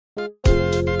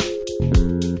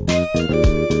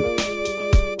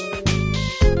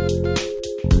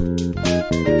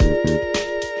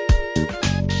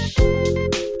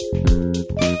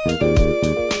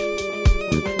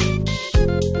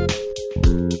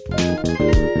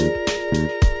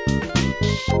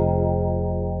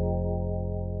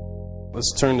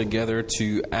Let's turn together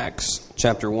to Acts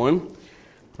chapter 1.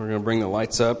 We're going to bring the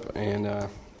lights up and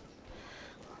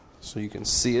so you can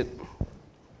see it.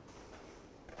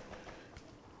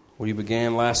 We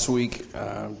began last week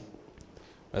a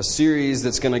series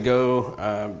that's going to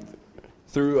go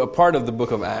through a part of the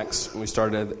book of Acts. We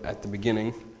started at the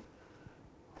beginning.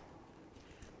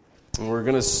 And we're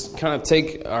going to kind of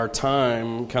take our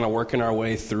time, kind of working our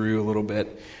way through a little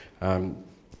bit.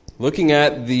 Looking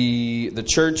at the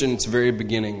church in its very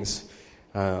beginnings,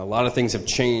 a lot of things have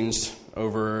changed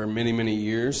over many, many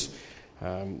years,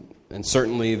 and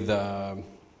certainly the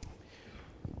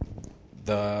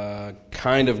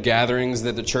kind of gatherings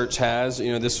that the church has.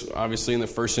 You know, this obviously in the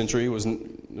first century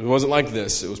wasn't like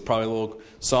this. It was probably a little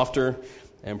softer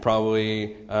and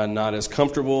probably not as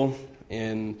comfortable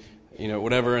in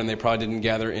whatever. And they probably didn't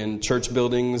gather in church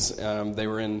buildings. They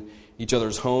were in each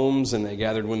other's homes, and they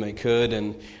gathered when they could.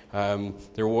 And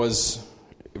there was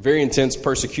very intense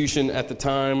persecution at the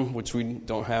time, which we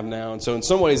don't have now. And so in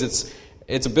some ways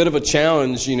it's a bit of a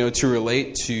challenge, to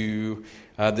relate to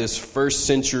this first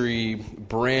century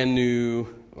brand new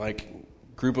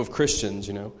group of Christians,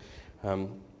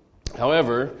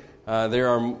 However, there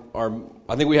are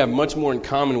I think we have much more in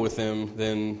common with them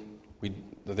than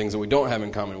the things that we don't have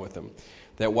in common with them.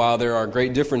 That while there are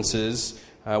great differences,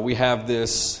 we have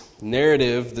this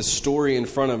narrative, this story in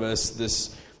front of us,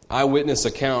 this eyewitness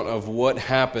account of what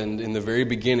happened in the very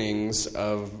beginnings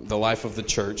of the life of the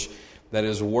church that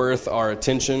is worth our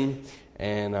attention,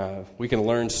 and we can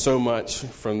learn so much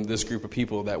from this group of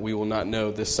people that we will not know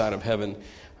this side of heaven,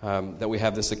 that we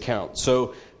have this account.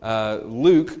 So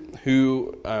Luke,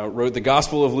 who wrote the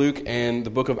Gospel of Luke and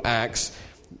the book of Acts,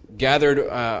 gathered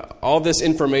all this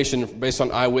information based on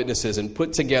eyewitnesses and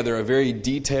put together a very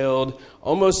detailed,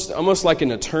 almost like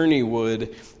an attorney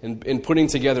would in putting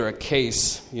together a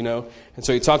case, And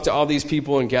so he talked to all these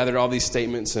people and gathered all these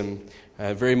statements and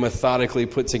very methodically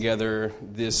put together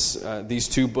these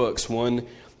two books. One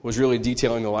was really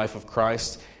detailing the life of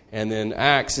Christ, and then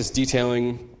Acts is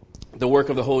detailing the work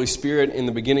of the Holy Spirit in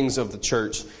the beginnings of the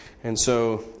church. And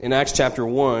so in Acts chapter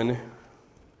 1,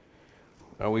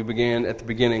 we began at the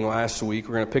beginning last week.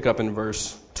 We're going to pick up in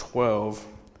verse 12.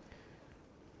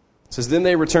 It says, "Then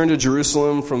they returned to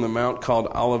Jerusalem from the mount called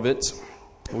Olivet,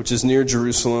 which is near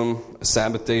Jerusalem, a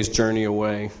Sabbath day's journey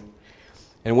away.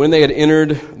 And when they had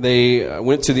entered, they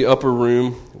went to the upper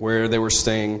room where they were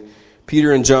staying.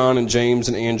 Peter and John and James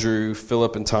and Andrew,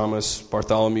 Philip and Thomas,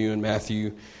 Bartholomew and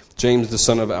Matthew, James the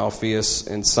son of Alphaeus,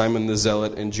 and Simon the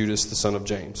Zealot, and Judas the son of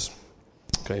James."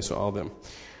 Okay, so all of them.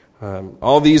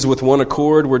 All these with one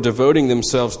accord were devoting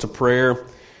themselves to prayer,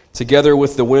 together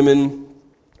with the women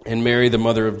and Mary, the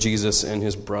mother of Jesus, and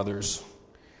his brothers.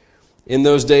 In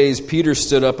those days, Peter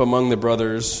stood up among the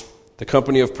brothers. The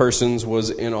company of persons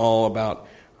was in all about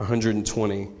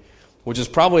 120, which is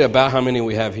probably about how many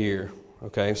we have here.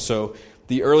 Okay, so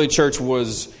the early church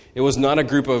was not a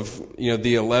group of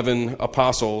the 11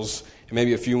 apostles and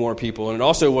maybe a few more people, and it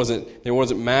also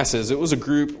wasn't masses. It was a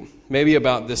group maybe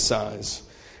about this size.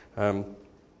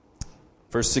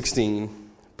 Verse 16,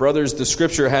 "Brothers, the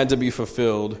scripture had to be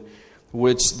fulfilled,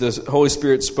 which the Holy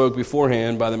Spirit spoke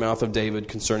beforehand by the mouth of David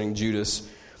concerning Judas,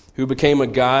 who became a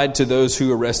guide to those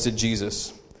who arrested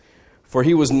Jesus. For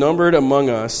he was numbered among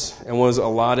us and was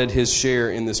allotted his share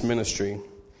in this ministry.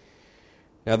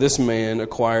 Now this man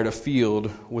acquired a field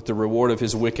with the reward of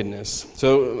his wickedness."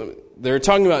 So they're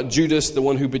talking about Judas, the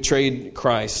one who betrayed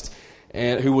Christ,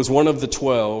 and who was one of the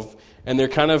 12. And they're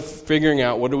kind of figuring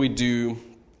out, what do we do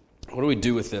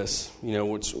with this?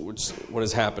 What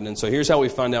has happened? And so here's how we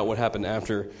find out what happened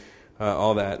after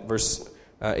all that. Verse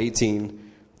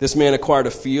 18. "This man acquired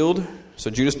a field."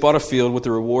 So Judas bought a field with the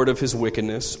reward of his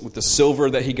wickedness, with the silver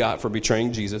that he got for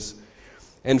betraying Jesus.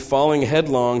 "And falling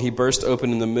headlong, he burst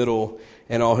open in the middle,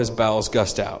 and all his bowels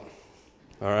gushed out."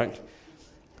 All right.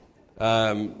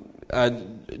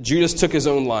 Judas took his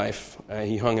own life.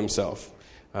 He hung himself.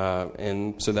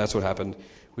 And so that's what happened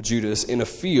with Judas in a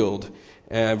field.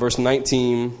 Verse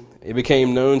 19, "It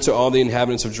became known to all the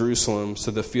inhabitants of Jerusalem,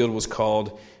 so the field was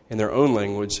called in their own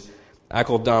language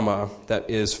Akeldama, that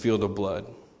is, field of blood."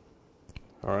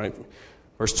 All right.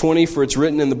 Verse 20, "For it's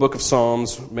written in the book of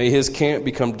Psalms, may his camp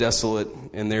become desolate,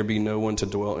 and there be no one to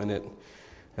dwell in it,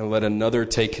 and let another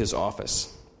take his office."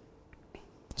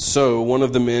 So one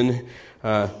of the men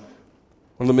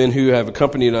who have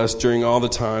accompanied us during all the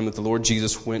time that the Lord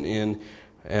Jesus went in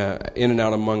and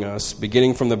out among us,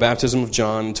 beginning from the baptism of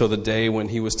John until the day when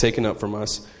he was taken up from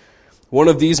us, one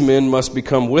of these men must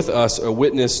become with us a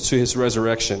witness to his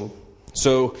resurrection.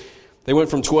 So they went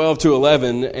from 12 to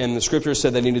 11, and the scripture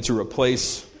said they needed to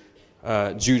replace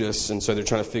Judas, and so they're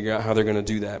trying to figure out how they're going to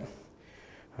do that.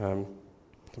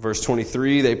 Verse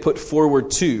 23, they put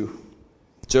forward two,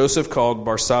 Joseph called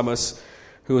Barsabbas,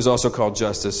 who was also called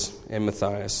Justus, and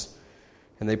Matthias.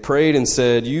 And they prayed and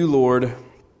said, "You, Lord,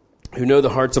 who know the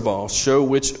hearts of all, show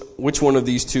which one of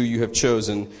these two you have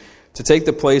chosen to take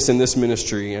the place in this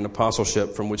ministry and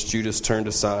apostleship from which Judas turned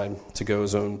aside to go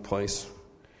his own place."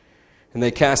 And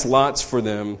they cast lots for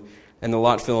them, and the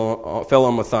lot fell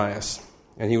on Matthias,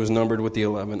 and he was numbered with the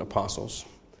 11 apostles.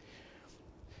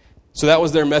 So that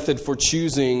was their method for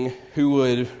choosing who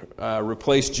would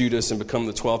replace Judas and become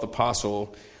the 12th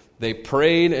apostle. They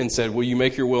prayed and said, "Will you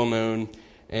make your will known?"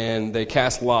 And they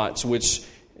cast lots, which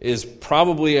is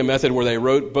probably a method where they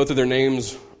wrote both of their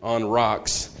names on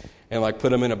rocks and put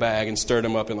them in a bag and stirred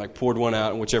them up and poured one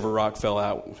out, and whichever rock fell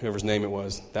out, whoever's name it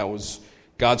was, that was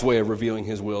God's way of revealing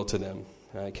his will to them.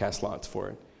 Cast lots for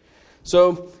it.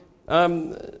 So,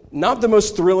 not the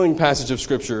most thrilling passage of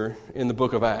Scripture in the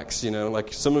book of Acts.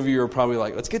 Some of you are probably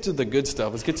let's get to the good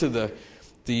stuff. Let's get to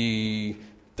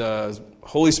the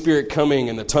Holy Spirit coming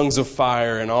and the tongues of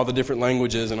fire and all the different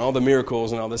languages and all the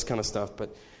miracles and all this kind of stuff.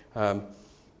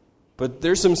 But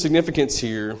there's some significance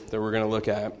here that we're going to look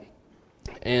at.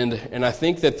 And I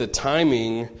think that the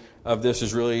timing of this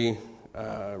is really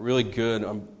good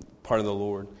on part of the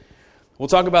Lord. We'll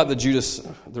talk about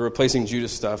the replacing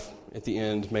Judas stuff at the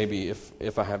end, maybe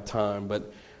if I have time.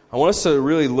 But I want us to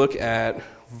really look at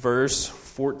verse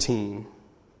 14.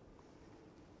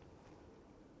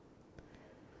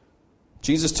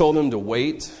 Jesus told them to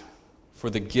wait for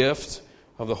the gift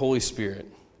of the Holy Spirit.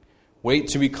 Wait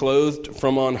to be clothed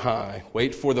from on high.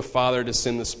 Wait for the Father to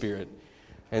send the Spirit.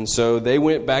 And so they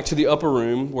went back to the upper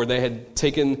room where they had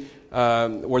taken,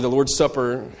 where the Lord's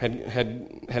Supper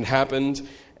had happened.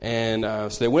 And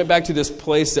so they went back to this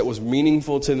place that was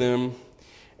meaningful to them.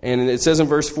 And it says in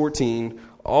verse 14,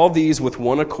 all these with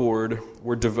one accord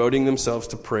were devoting themselves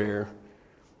to prayer,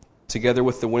 together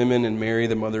with the women and Mary,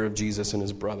 the mother of Jesus, and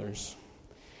his brothers.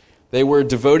 They were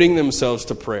devoting themselves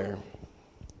to prayer.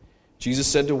 Jesus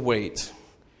said to wait.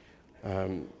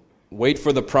 Wait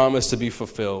for the promise to be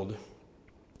fulfilled.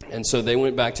 And so they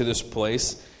went back to this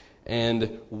place.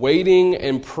 And waiting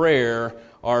and prayer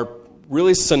are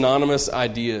really synonymous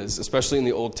ideas, especially in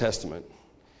the Old Testament.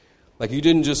 You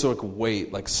didn't just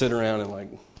wait, sit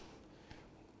around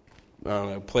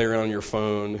and play around on your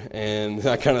phone and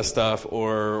that kind of stuff,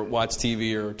 or watch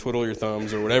TV or twiddle your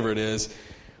thumbs or whatever it is.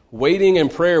 Waiting and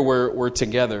prayer were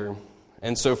together.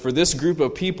 And so for this group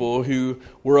of people who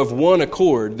were of one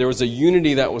accord, there was a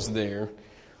unity that was there.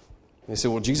 They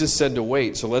said, well, Jesus said to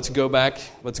wait, so let's go back,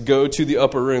 let's go to the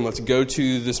upper room, let's go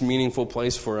to this meaningful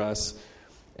place for us,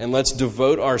 and let's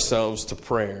devote ourselves to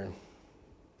prayer.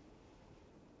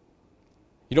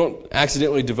 You don't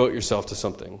accidentally devote yourself to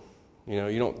something.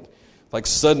 You don't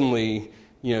suddenly,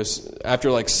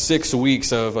 after 6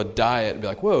 weeks of a diet, be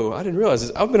like, whoa, I didn't realize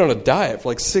this. I've been on a diet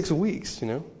for 6 weeks,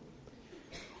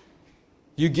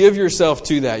 You give yourself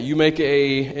to that. You make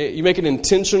an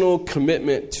intentional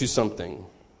commitment to something.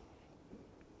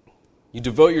 You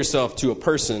devote yourself to a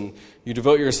person. You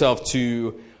devote yourself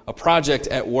to a project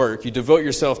at work. You devote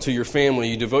yourself to your family.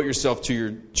 You devote yourself to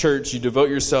your church. You devote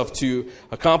yourself to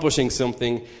accomplishing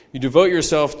something. You devote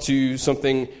yourself to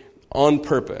something on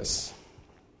purpose.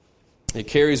 It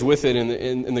carries with it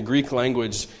in the Greek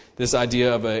language this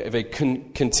idea of a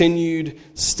continued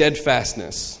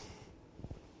steadfastness.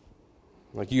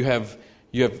 You have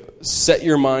set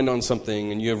your mind on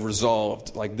something and you have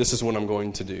resolved, this is what I'm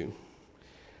going to do.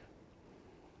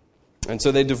 And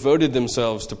so they devoted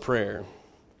themselves to prayer.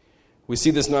 We see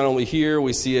this not only here,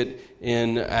 we see it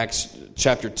in Acts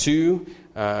chapter 2,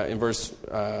 in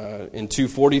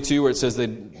 2:42, where it says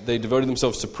they devoted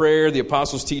themselves to prayer, the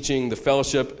apostles' teaching, the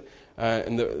fellowship,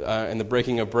 and the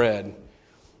breaking of bread.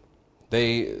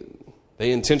 They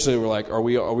intentionally were like, are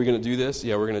we going to do this?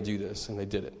 Yeah, we're going to do this, and they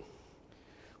did it.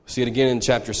 We see it again in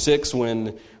chapter 6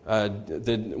 when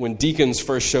deacons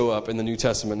first show up in the New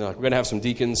Testament. They're like, we're going to have some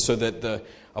deacons so that the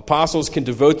apostles can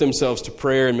devote themselves to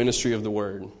prayer and ministry of the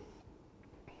word.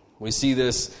 We see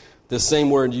this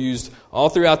same word used all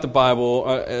throughout the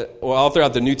Bible, all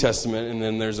throughout the New Testament, and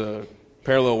then there's a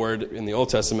parallel word in the Old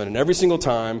Testament. And every single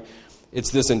time,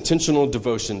 it's this intentional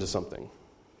devotion to something.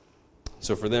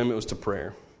 So for them, it was to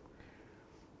prayer.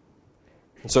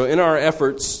 And so in our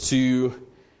efforts to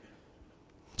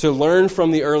learn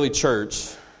from the early church,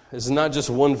 this is not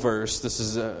just one verse.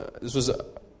 This was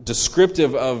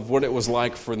descriptive of what it was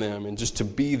like for them and just to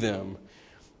be them.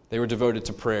 They were devoted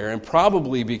to prayer, and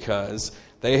probably because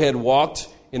they had walked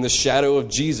in the shadow of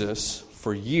Jesus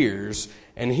for years,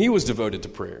 and he was devoted to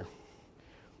prayer.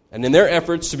 And in their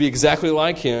efforts to be exactly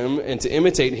like him and to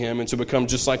imitate him and to become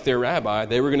just like their rabbi,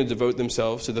 they were going to devote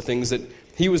themselves to the things that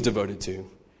he was devoted to.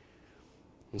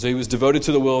 And so he was devoted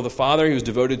to the will of the Father. He was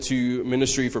devoted to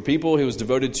ministry for people. He was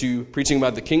devoted to preaching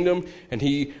about the kingdom. And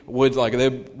they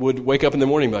would wake up in the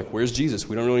morning and be like, where's Jesus?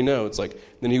 We don't really know. It's like,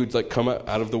 then he would come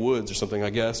out of the woods or something,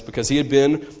 I guess, because he had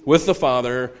been with the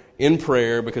Father in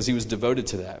prayer because he was devoted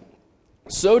to that.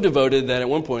 So devoted that at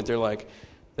one point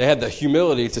they had the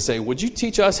humility to say, would you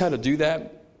teach us how to do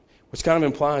that? Which kind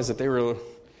of implies that they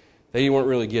weren't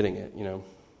really getting it,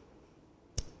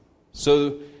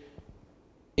 So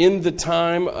in the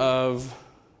time of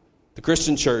the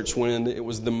Christian church, when it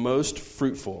was the most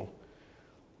fruitful,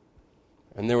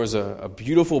 and there was a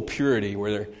beautiful purity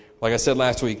where, like I said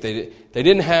last week, they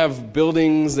didn't have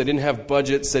buildings, they didn't have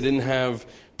budgets, they didn't have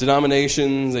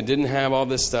denominations, they didn't have all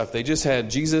this stuff. They just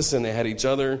had Jesus and they had each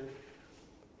other.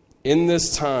 In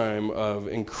this time of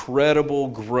incredible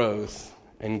growth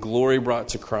and glory brought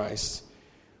to Christ,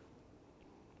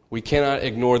 we cannot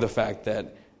ignore the fact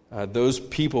that those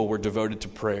people were devoted to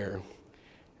prayer.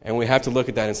 And we have to look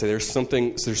at that and say, there's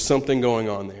something going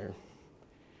on there.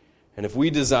 And if we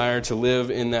desire to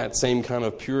live in that same kind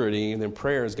of purity, then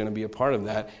prayer is going to be a part of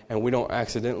that, and we don't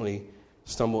accidentally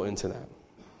stumble into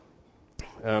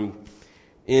that.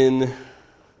 In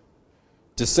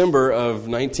December of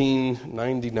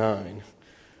 1999,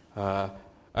 I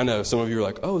know some of you are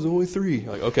like, oh, it's only 3.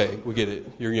 Like, okay, we get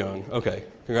it. You're young. Okay,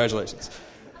 congratulations.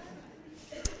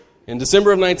 In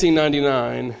December of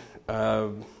 1999,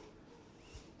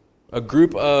 a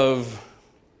group of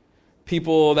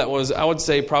people that was, I would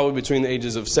say, probably between the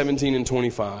ages of 17 and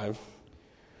 25,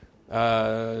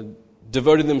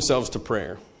 devoted themselves to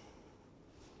prayer.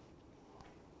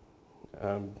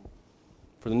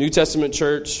 For the New Testament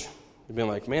church, they've been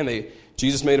like, man,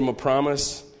 Jesus made them a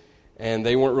promise, and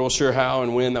they weren't real sure how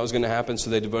and when that was going to happen, so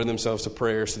they devoted themselves to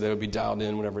prayer so they would be dialed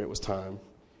in whenever it was time.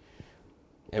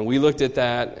 And we looked at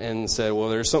that and said, well,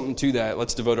 there's something to that.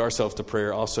 Let's devote ourselves to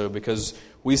prayer also, because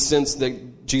we sensed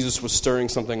that Jesus was stirring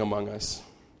something among us.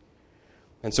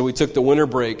 And so we took the winter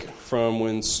break from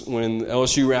when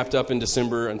LSU wrapped up in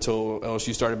December until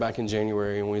LSU started back in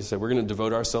January, and we said we're going to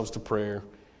devote ourselves to prayer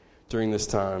during this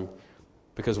time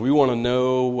because we want to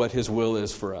know what his will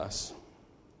is for us.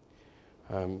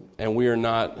 And we are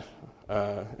not,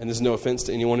 and this is no offense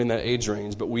to anyone in that age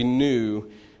range, but we knew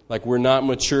we're not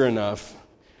mature enough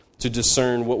to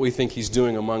discern what we think he's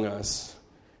doing among us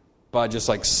by just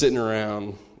sitting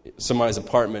around somebody's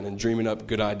apartment and dreaming up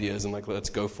good ideas and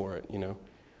let's go for it,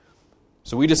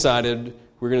 So we decided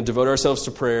we're going to devote ourselves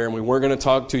to prayer, and we weren't going to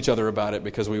talk to each other about it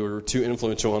because we were too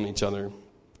influential on each other.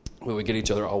 We would get each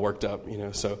other all worked up,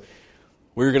 So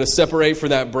we were going to separate for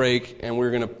that break, and we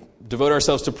were going to devote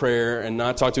ourselves to prayer and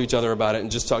not talk to each other about it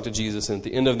and just talk to Jesus. And at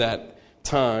the end of that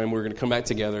time, we were going to come back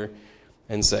together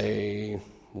and say,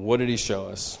 what did he show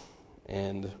us?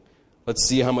 And let's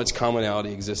see how much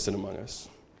commonality existed among us.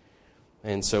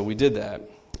 And so we did that.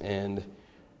 And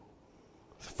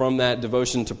from that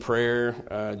devotion to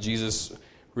prayer, Jesus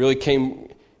really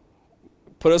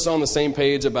put us on the same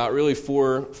page about really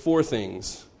four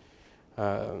things.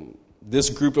 This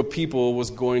group of people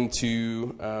was going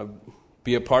to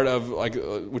be a part of,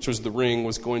 which was the Ring,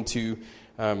 was going to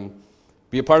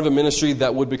be a part of a ministry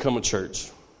that would become a church.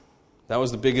 That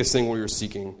was the biggest thing we were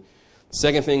seeking. The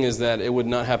second thing is that it would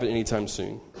not happen anytime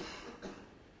soon.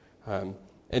 And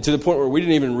to the point where we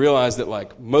didn't even realize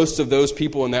that most of those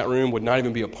people in that room would not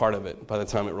even be a part of it by the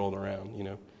time it rolled around,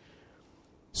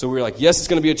 So we were like, yes, it's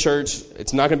going to be a church.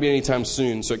 It's not going to be anytime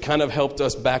soon. So it kind of helped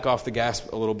us back off the gas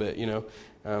a little bit,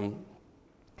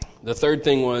 The third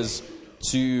thing was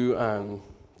to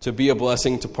be a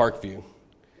blessing to Parkview,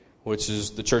 which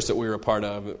is the church that we were a part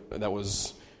of. That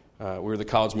was we were the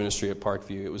college ministry at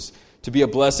Parkview. It was to be a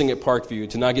blessing at Parkview,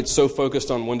 to not get so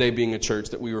focused on one day being a church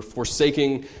that we were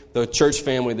forsaking the church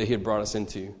family that he had brought us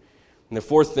into. And the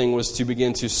fourth thing was to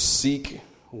begin to seek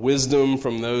wisdom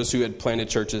from those who had planted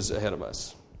churches ahead of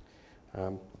us.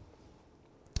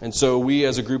 And so we,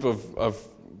 as a group of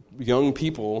young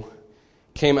people,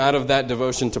 came out of that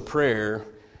devotion to prayer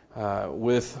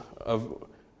with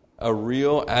a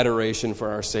real adoration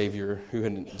for our Savior, who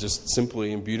had just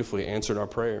simply and beautifully answered our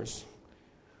prayers.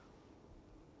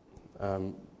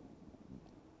 It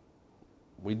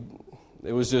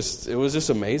was just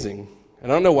amazing.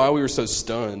 And I don't know why we were so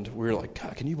stunned. We were like,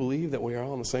 God, can you believe that we are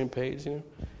all on the same page,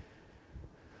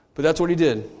 But that's what he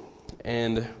did.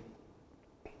 And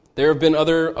there have been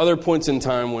other points in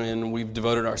time when we've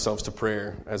devoted ourselves to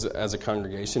prayer as a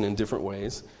congregation in different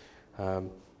ways.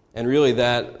 And really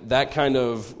that kind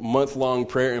of month-long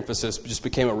prayer emphasis just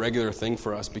became a regular thing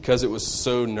for us because it was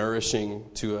so nourishing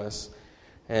to us.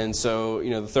 And so,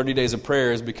 the 30 days of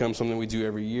prayer has become something we do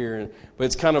every year. But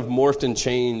it's kind of morphed and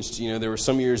changed. There were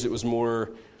some years it was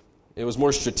more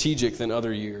strategic than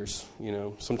other years.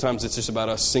 Sometimes it's just about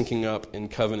us syncing up in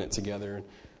covenant together. And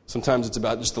sometimes it's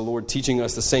about just the Lord teaching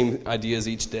us the same ideas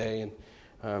each day.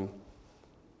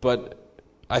 But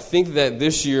I think that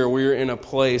this year we're in a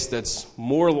place that's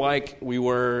more like we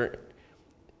were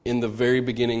in the very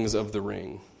beginnings of the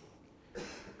Ring,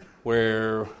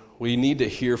 where we need to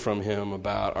hear from him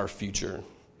about our future.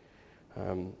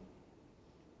 And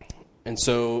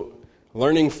so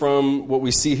learning from what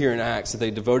we see here in Acts, that they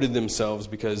devoted themselves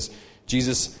because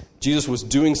Jesus was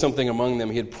doing something among them.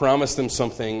 He had promised them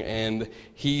something, and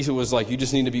he was like, you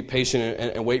just need to be patient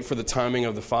and wait for the timing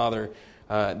of the Father.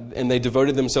 And they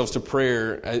devoted themselves to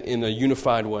prayer in a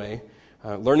unified way,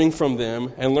 learning from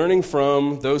them and learning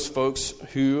from those folks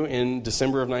who in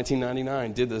December of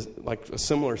 1999 did a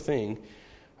similar thing.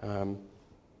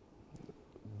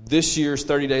 This year's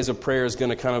 30 Days of Prayer is going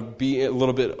to kind of be a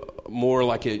little bit more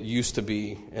like it used to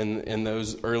be in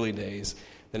those early days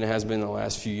than it has been in the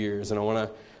last few years. And I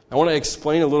want to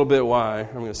explain a little bit why.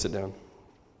 I'm going to sit down.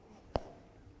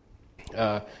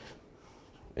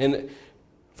 And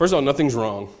first of all, nothing's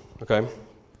wrong, okay,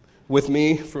 with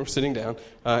me for sitting down.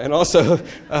 And also,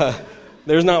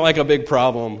 there's not like a big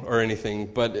problem or anything.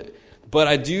 But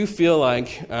I do feel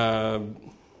like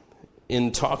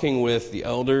in talking with the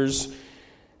elders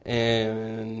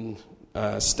and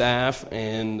staff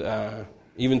and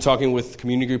even talking with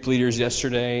community group leaders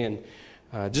yesterday and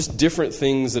just different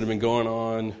things that have been going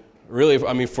on, really,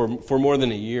 for more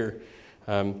than a year,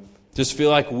 just feel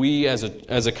like we as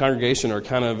a congregation are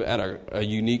kind of at a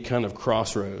unique kind of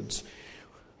crossroads,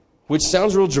 which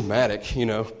sounds real dramatic,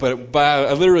 but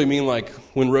I literally mean like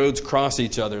when roads cross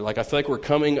each other. Like I feel like we're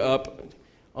coming up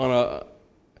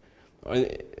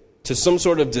to some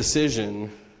sort of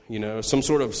decision, some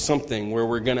sort of something where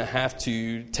we're going to have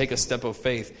to take a step of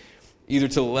faith, either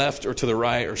to the left or to the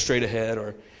right or straight ahead,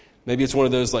 or maybe it's one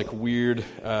of those like weird,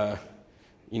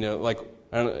 like,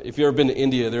 I don't know, if you've ever been to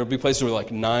India, there will be places where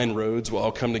like 9 roads will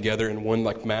all come together in one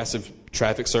like massive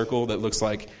traffic circle that looks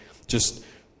like just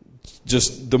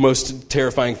the most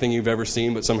terrifying thing you've ever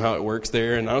seen, but somehow it works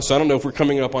there. And so I don't know if we're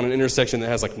coming up on an intersection that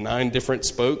has like 9 different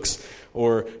spokes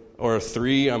or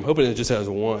 3. I'm hoping it just has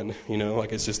 1,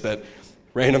 like it's just that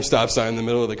random stop sign in the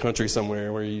middle of the country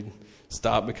somewhere where you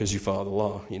stop because you follow the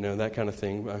law, that kind of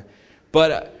thing.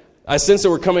 But I sense that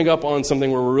we're coming up on something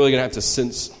where we're really going to have to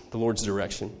sense the Lord's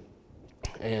direction.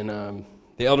 And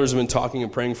the elders have been talking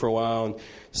and praying for a while, and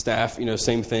staff,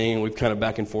 same thing. We've kind of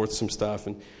back and forth some stuff.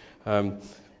 And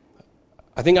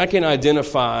I think I can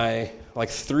identify like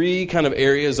 3 kind of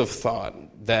areas of thought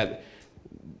that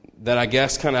I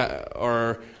guess kind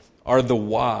of are the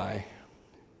why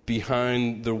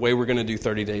behind the way we're going to do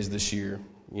 30 days this year.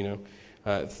 3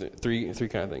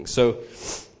 kind of things. So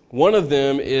one of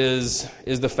them is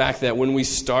the fact that when we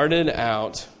started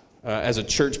out as a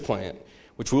church plant,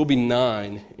 which will be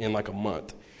 9 in like a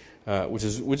month, which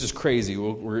is crazy.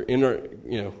 We're in our,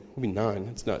 we'll be 9.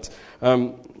 It's nuts.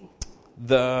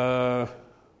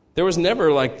 There was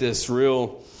never like this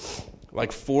real,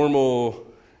 like formal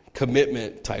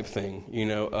commitment type thing,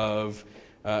 of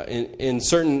in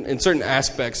certain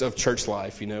aspects of church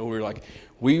life. We were like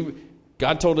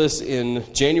God told us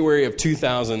in January of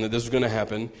 2000 that this was going to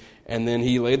happen. And then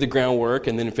he laid the groundwork,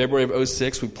 and then in February of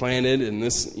 2006 we planted, and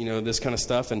this, this kind of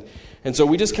stuff, and so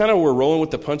we just kind of were rolling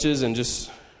with the punches, and just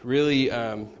really,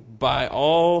 by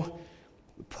all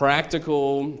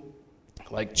practical,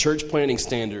 like church planting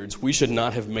standards, we should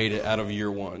not have made it out of year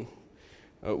 1.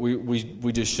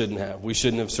 We just shouldn't have. We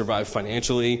shouldn't have survived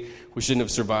financially. We shouldn't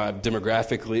have survived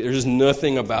demographically. There's just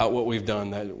nothing about what we've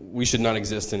done that we should not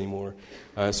exist anymore.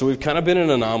 So we've kind of been an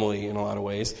anomaly in a lot of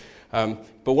ways.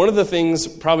 But one of the things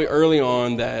probably early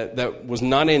on that was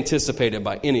not anticipated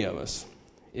by any of us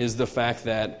is the fact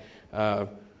that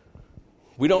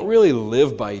we don't really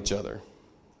live by each other.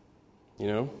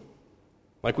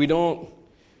 Like we don't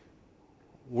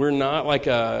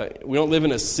live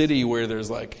in a city where there's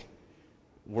like,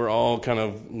 we're all kind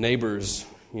of neighbors,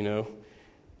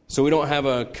 So we don't have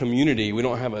a community. We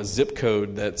don't have a zip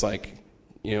code that's like,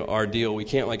 our deal. We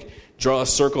can't like draw a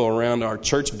circle around our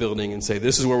church building and say,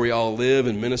 this is where we all live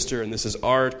and minister, and this is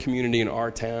our community and our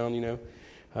town,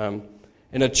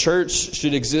 And a church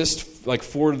should exist like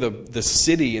for the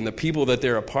city and the people that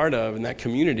they're a part of in that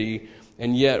community,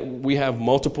 and yet we have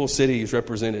multiple cities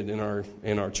represented in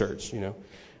our church,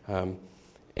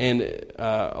 And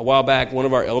a while back, one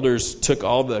of our elders took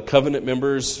all the covenant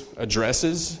members'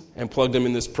 addresses and plugged them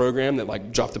in this program that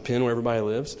like dropped a pin where everybody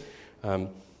lives. And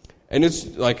it's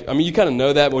like, I mean, you kind of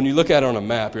know that, but when you look at it on a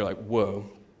map, you're like, whoa.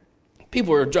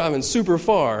 People are driving super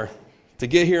far to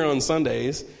get here on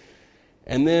Sundays.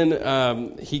 And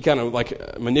then he kind of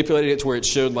like manipulated it to where it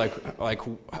showed like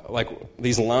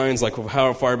these lines, like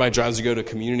how far everybody drives to go to a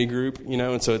community group, you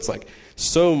know. And so it's like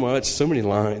so many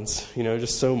lines, you know,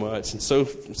 just so much and so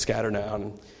scattered out.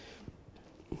 And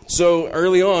so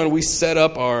early on, we set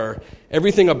up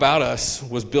everything about us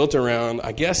was built around,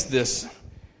 I guess, this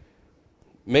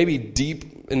maybe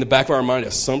deep in the back of our mind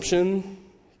assumption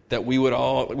that we would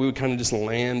kind of just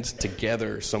land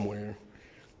together somewhere,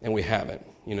 and we haven't,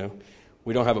 you know.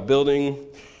 We don't have a building.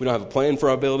 We don't have a plan for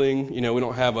our building. You know, we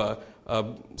don't have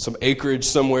some acreage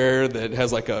somewhere that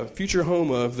has like a future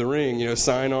home of the Ring, you know,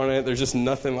 sign on it. There's just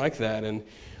nothing like that. And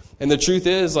the truth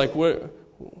is, like, what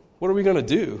are we going to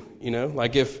do? You know,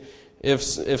 like if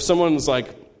someone's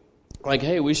like,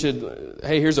 hey,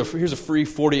 here's a free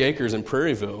 40 acres in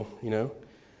Prairieville, you know,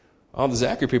 all the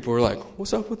Zachary people were like,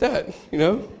 what's up with that? You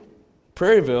know,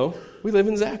 Prairieville, we live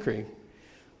in Zachary.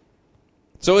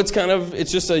 So it's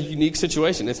just a unique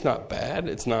situation. It's not bad.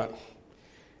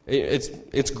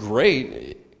 It's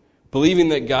great. Believing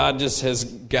that God just has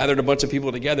gathered a bunch of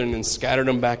people together and then scattered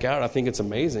them back out, I think it's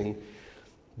amazing.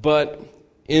 But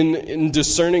in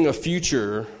discerning a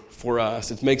future for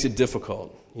us, it makes it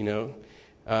difficult, you know.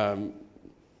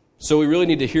 So we really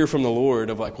need to hear from the Lord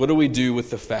of like, what do we do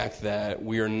with the fact that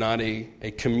we are not a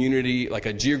community, like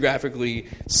a geographically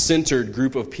centered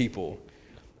group of people?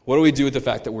 What do we do with the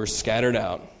fact that we're scattered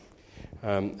out?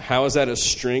 How is that a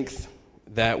strength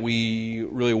that we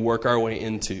really work our way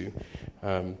into?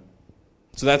 So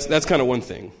that's kind of one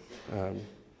thing.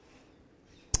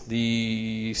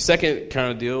 The second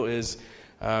kind of deal is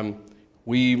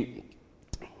we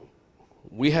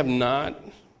have not,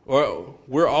 or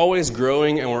we're always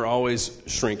growing and we're always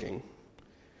shrinking.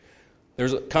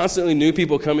 There's constantly new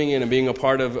people coming in and being a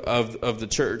part of the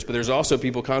church, but there's also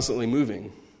people constantly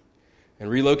moving and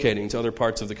relocating to other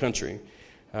parts of the country.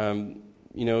 You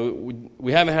know,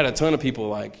 we haven't had a ton of people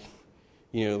like,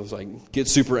 you know, like get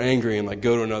super angry and like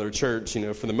go to another church. You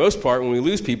know, for the most part, when we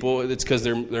lose people, it's because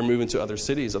they're moving to other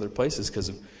cities, other places,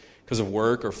 because of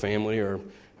work or family or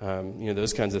you know,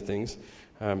 those kinds of things.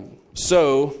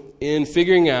 So in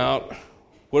figuring out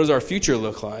what does our future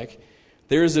look like,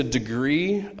 there is a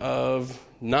degree of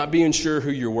not being sure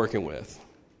who you're working with.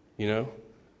 You know,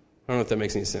 I don't know if that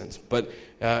makes any sense, but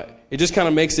it just kind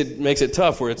of makes it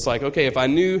tough. Where it's like, okay, if I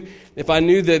knew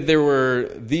that there were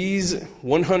these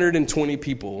 120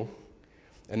 people,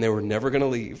 and they were never going to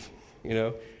leave, you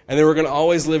know, and they were going to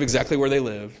always live exactly where they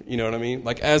live, you know what I mean?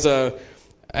 Like as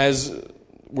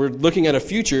we're looking at a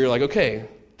future, like okay,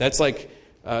 that's like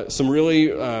some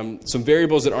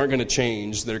variables that aren't going to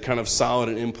change, that are kind of solid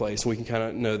and in place, and we can kind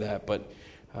of know that, but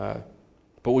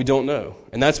we don't know,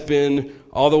 and that's been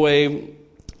all the way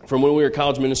from when we were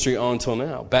college ministry on until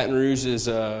now. Baton Rouge is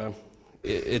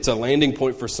it's a landing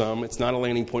point for some. It's not a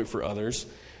landing point for others.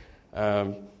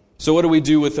 So what do we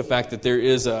do with the fact that there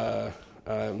is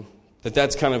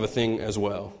that's kind of a thing as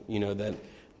well? You know,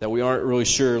 that we aren't really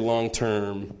sure long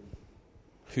term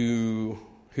who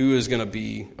is going to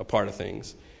be a part of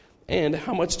things, and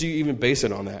how much do you even base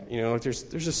it on that? You know, like there's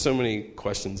just so many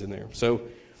questions in there. So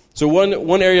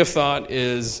one area of thought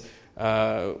is.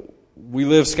 We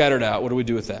live scattered out. What do we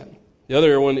do with that? The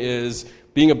other one is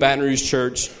being a Baton Rouge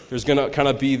church. There's going to kind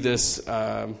of be this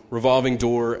revolving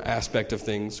door aspect of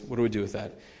things. What do we do with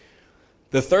that?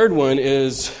 The third one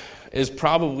is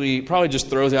probably just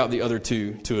throws out the other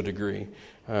two to a degree.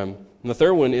 And the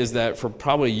third one is that for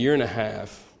probably a year and a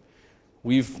half,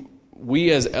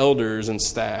 we as elders and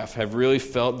staff have really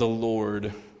felt the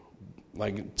Lord,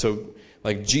 like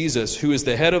Jesus, who is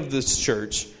the head of this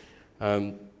church,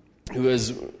 who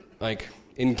is like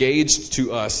engaged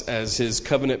to us as his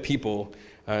covenant people,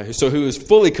 so who is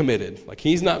fully committed. Like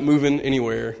he's not moving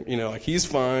anywhere, you know, like he's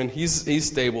fine, he's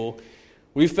stable.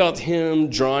 We felt him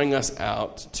drawing us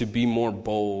out to be more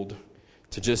bold,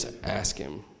 to just ask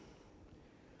him.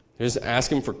 Just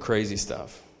ask him for crazy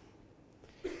stuff.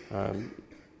 I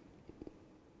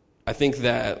think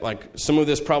that like some of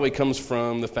this probably comes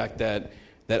from the fact that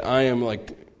I am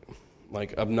like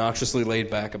obnoxiously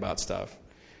laid back about stuff.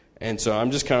 And so I'm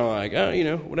just kind of like, oh, you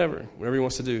know, whatever he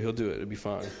wants to do, he'll do it. It'll be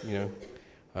fine, you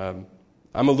know.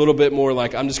 I'm a little bit more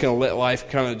like I'm just going to let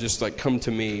life kind of just like come to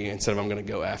me instead of I'm going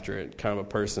to go after it kind of a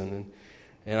person.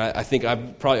 And I think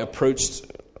I've probably approached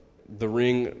the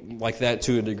Ring like that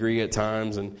to a degree at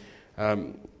times. And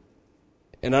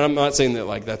and I'm not saying that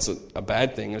like that's a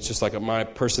bad thing. It's just like my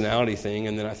personality thing.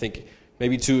 And then I think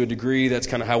maybe to a degree that's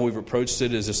kind of how we've approached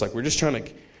it, is just like we're just trying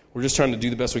to do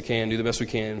the best we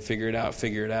can, figure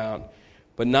it out.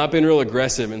 But not being real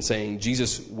aggressive and saying,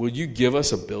 Jesus, will you give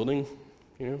us a building?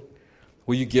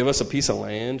 Will you give us a piece of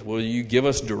land? Will you give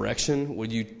us direction?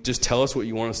 Will you just tell us what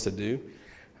you want us to do?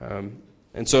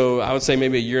 And so I would say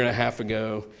maybe a year and a half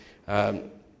ago,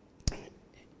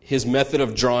 his method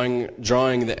of drawing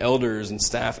the elders and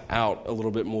staff out a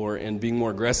little bit more and being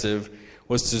more aggressive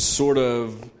was to sort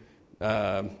of,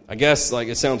 I guess, like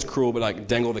it sounds cruel, but like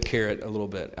dangle the carrot a little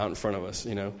bit out in front of us,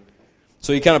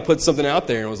 So he kind of put something out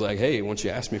there and was like, hey, why don't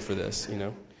you ask me for this,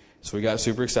 So we got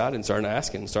super excited and started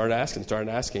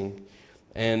asking.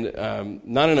 And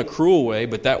not in a cruel way,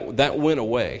 but that went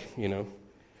away,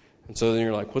 And so then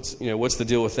you're like, what's the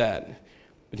deal with that?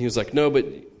 And he was like, no, but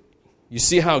you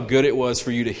see how good it was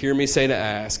for you to hear me say to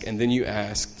ask, and then you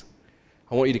asked.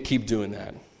 I want you to keep doing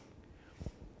that.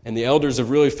 And the elders have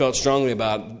really felt strongly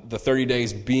about the 30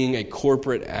 days being a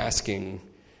corporate asking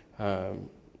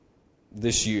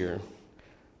this year.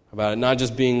 About it not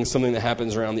just being something that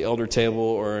happens around the elder table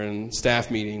or in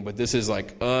staff meeting, but this is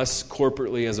like us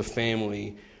corporately as a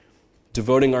family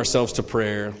devoting ourselves to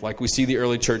prayer like we see the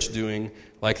early church doing,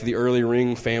 like the early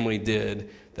Ring family did,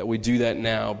 that we do that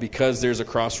now because there's a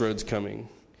crossroads coming.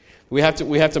 We have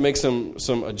to make some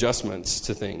adjustments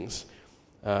to things.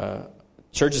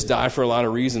 Churches die for a lot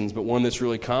of reasons, but one that's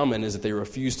really common is that they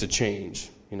refuse to change.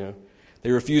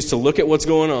 They refuse to look at what's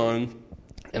going on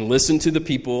and listen to the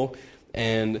people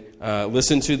and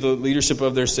listen to the leadership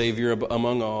of their Savior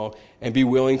among all, and be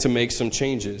willing to make some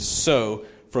changes. So,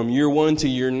 from year 1 to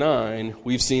year 9,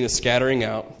 we've seen a scattering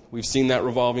out. We've seen that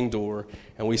revolving door,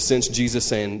 and we sense Jesus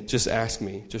saying, just ask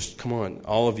me. Just come on,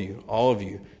 all of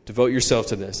you, devote yourself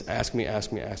to this. Ask me.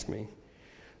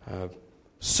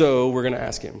 So, we're going to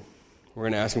ask him. We're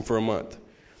going to ask him for a month,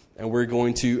 and we're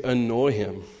going to annoy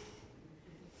him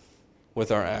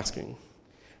with our asking.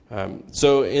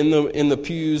 So in the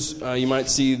pews, you might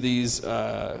see these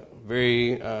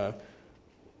very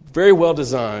well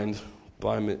designed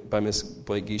by Miss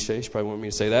Blake Guichet. She probably wanted me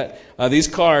to say that. These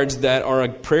cards that are a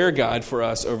prayer guide for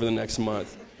us over the next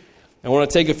month. I want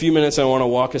to take a few minutes and I want to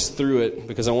walk us through it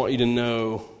because I want you to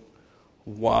know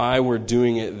why we're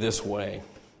doing it this way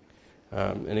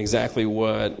and exactly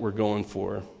what we're going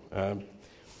for.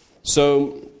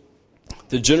 So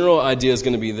the general idea is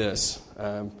going to be this.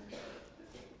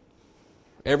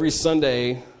 Every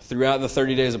Sunday throughout the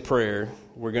 30 days of prayer,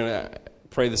 we're going to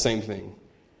pray the same thing.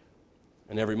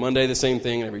 And every Monday the same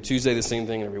thing, and every Tuesday the same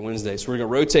thing, and every Wednesday. So we're going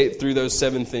to rotate through those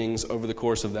 7 things over the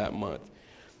course of that month.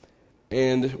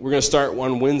 And we're going to start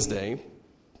on Wednesday.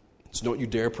 So don't you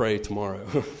dare pray tomorrow.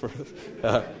 We're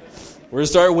going to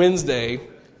start Wednesday,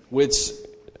 which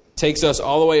takes us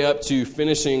all the way up to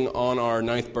finishing on our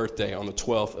 9th birthday on the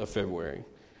 12th of February.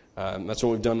 That's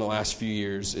what we've done the last few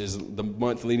years, is the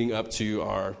month leading up to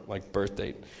our birth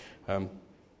date.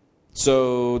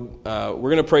 So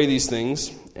we're going to pray these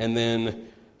things, and then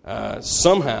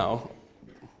somehow,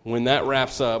 when that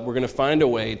wraps up, we're going to find a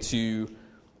way to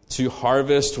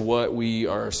harvest what we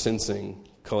are sensing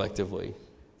collectively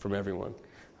from everyone.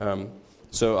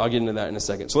 So I'll get into that in a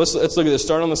second. So let's look at this.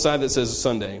 Start on the side that says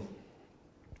Sunday.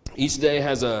 Each day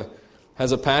has a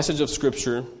passage of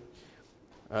Scripture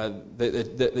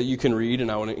that you can read,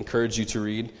 and I want to encourage you to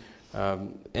read. I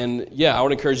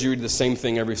would encourage you to read the same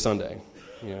thing every Sunday,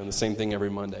 the same thing every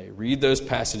Monday. Read those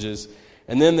passages,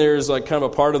 and then there's kind of a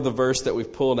part of the verse that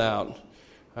we've pulled out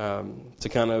to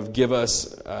kind of give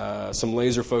us some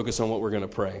laser focus on what we're going to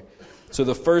pray. So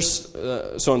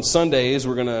so on Sundays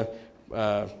we're going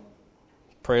to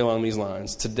pray along these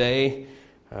lines. Today,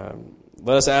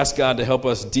 let us ask God to help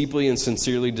us deeply and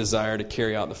sincerely desire to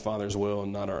carry out the Father's will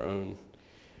and not our own,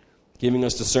 giving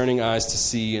us discerning eyes to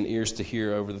see and ears to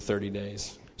hear over the 30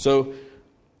 days. So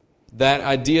that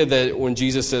idea that when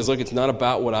Jesus says, look, it's not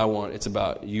about what I want, it's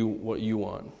about you, what you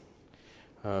want.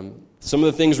 Some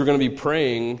of the things we're going to be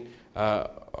praying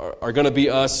are going to be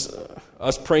us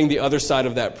praying the other side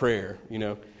of that prayer,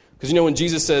 Because, when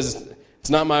Jesus says,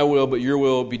 it's not my will, but your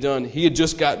will be done, he had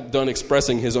just got done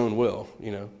expressing his own will,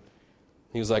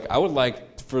 He was like, I would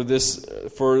like for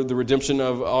the redemption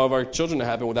of all of our children to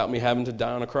happen without me having to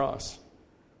die on a cross.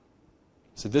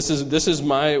 So this is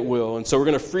my will. And so we're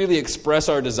going to freely express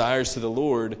our desires to the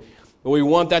Lord, but we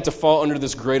want that to fall under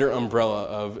this greater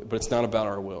umbrella but it's not about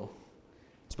our will.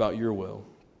 It's about your will.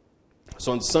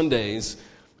 So on Sundays,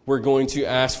 we're going to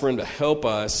ask for him to help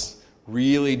us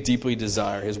really deeply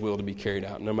desire his will to be carried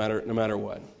out, no matter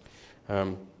what.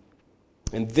 And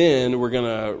then we're going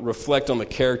to reflect on the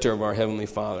character of our Heavenly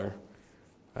Father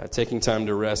taking time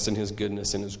to rest in His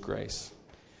goodness and His grace.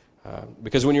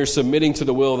 Because when you're submitting to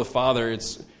the will of the Father,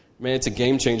 it's a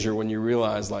game changer when you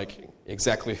realize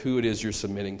exactly who it is you're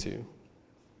submitting to.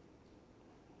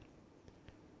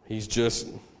 He's just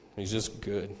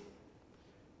good.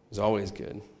 He's always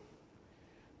good.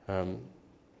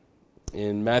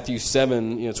 In Matthew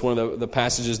 7, it's one of the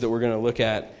passages that we're going to look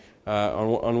at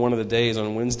on one of the days,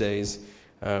 on Wednesdays.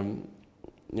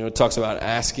 It talks about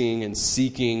asking and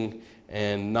seeking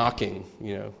and knocking,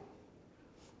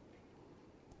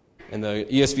 And the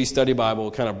ESV Study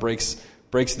Bible kind of breaks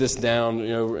this down,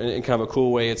 in kind of a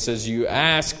cool way. It says you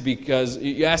ask because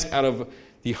you ask out of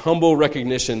the humble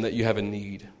recognition that you have a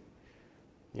need.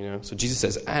 So Jesus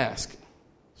says, ask.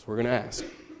 So we're going to ask.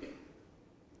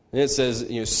 And it says,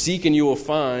 seek and you will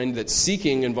find. That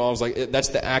seeking involves that's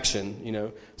the action,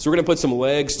 So we're going to put some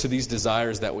legs to these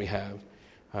desires that we have.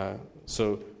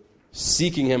 So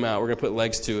seeking Him out, we're going to put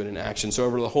legs to it in action. So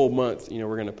over the whole month,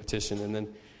 we're going to petition. And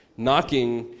then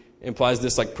knocking implies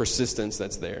this persistence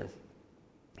that's there.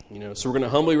 So we're going to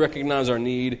humbly recognize our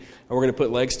need, and we're going to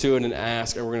put legs to it and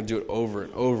ask, and we're going to do it over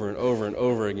and over and over and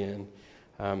over again.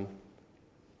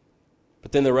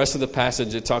 But then the rest of the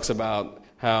passage, it talks about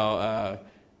how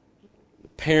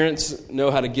parents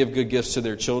know how to give good gifts to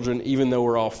their children, even though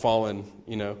we're all fallen,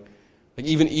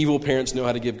 even evil parents know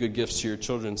how to give good gifts to your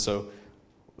children. So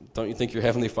don't you think your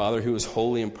Heavenly Father, who is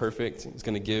holy and perfect, is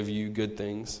going to give you good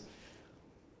things?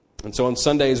 And so on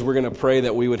Sundays, we're going to pray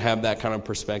that we would have that kind of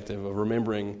perspective of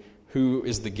remembering who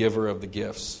is the giver of the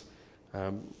gifts.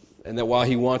 And that while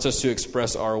He wants us to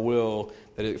express our will,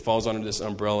 that it falls under this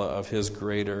umbrella of His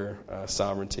greater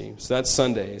sovereignty. So that's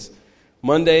Sundays.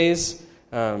 Mondays,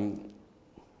 we'll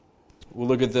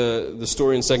look at the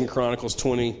story in 2 Chronicles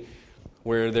 20,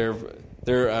 where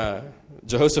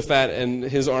Jehoshaphat and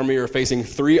his army are facing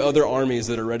 3 other armies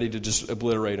that are ready to just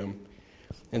obliterate him.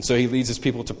 And so he leads his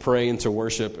people to pray and to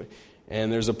worship.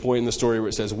 And there's a point in the story where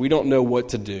it says, we don't know what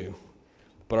to do,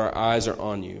 but our eyes are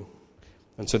on you.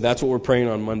 And so that's what we're praying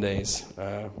on Mondays.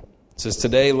 It says,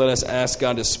 today let us ask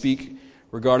God to speak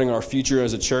regarding our future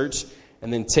as a church,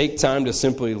 and then take time to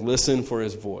simply listen for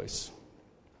His voice.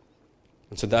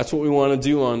 And so that's what we want to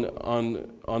do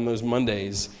on those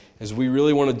Mondays, is we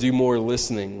really want to do more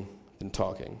listening than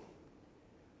talking.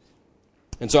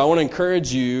 And so I want to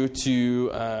encourage you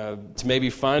to maybe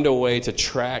find a way to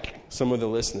track some of the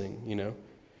listening.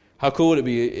 How cool would it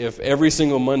be if every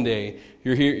single Monday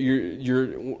you're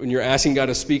here, when you're asking God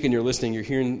to speak and you're listening, you're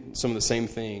hearing some of the same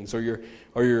things, or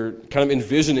you're kind of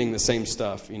envisioning the same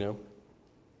stuff.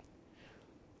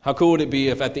 How cool would it be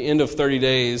if at the end of 30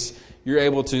 days you're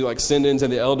able to send in to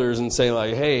the elders and say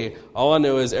hey, all I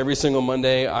know is every single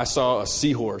Monday I saw a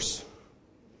seahorse.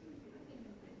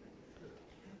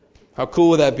 How cool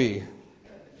would that be?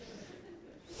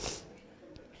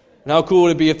 And how cool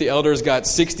would it be if the elders got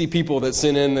 60 people that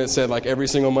sent in that said, every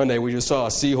single Monday we just saw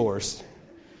a seahorse?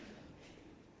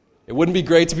 It wouldn't be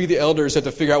great to be the elders have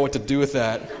to figure out what to do with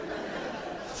that.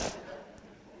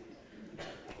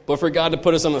 But for God to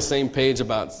put us on the same page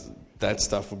about that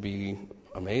stuff would be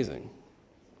amazing.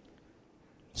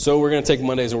 So we're going to take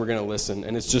Mondays and we're going to listen,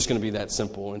 and it's just going to be that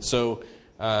simple. And so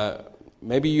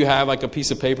maybe you have a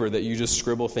piece of paper that you just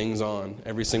scribble things on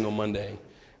every single Monday.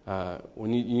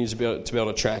 When you need to be able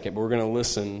to track it, but we're going to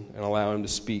listen and allow Him to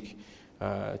speak.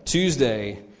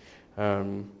 Tuesday,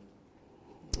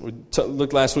 we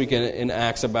looked last week in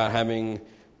Acts about having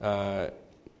a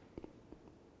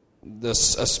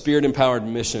Spirit-empowered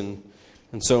mission.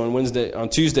 And so on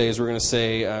Tuesdays, we're going to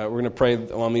say, we're going to pray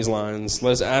along these lines.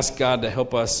 Let us ask God to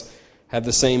help us have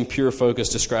the same pure focus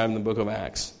described in the book of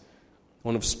Acts,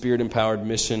 one of Spirit-empowered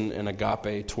mission and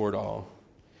agape toward all.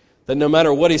 That no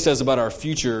matter what He says about our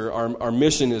future, our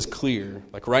mission is clear,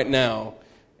 right now,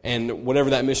 and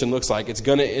whatever that mission looks like, it's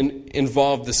going to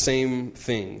involve the same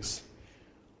things.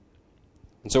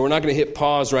 And so we're not going to hit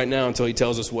pause right now until He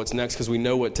tells us what's next, because we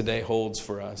know what today holds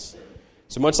for us.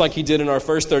 So much like He did in our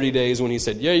first 30 days when He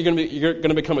said, you're going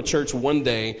to become a church one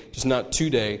day, just not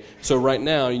today. So right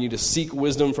now you need to seek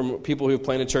wisdom from people who have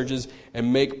planted churches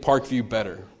and make Parkview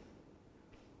better.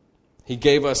 He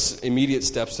gave us immediate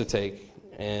steps to take,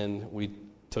 and we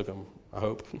took them, I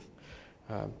hope.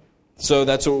 So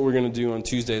that's what we're going to do on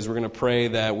Tuesdays. We're going to pray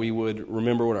that we would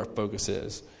remember what our focus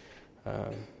is.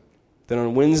 Then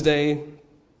on Wednesdays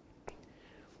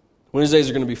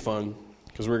are going to be fun,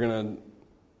 because we're going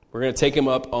to take Him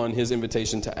up on His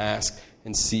invitation to ask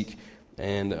and seek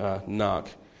and knock.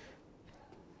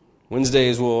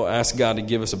 Wednesdays we'll ask God to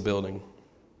give us a building.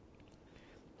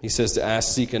 He says to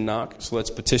ask, seek, and knock. So let's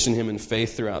petition Him in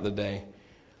faith throughout the day,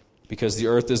 because the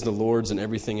earth is the Lord's and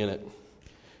everything in it.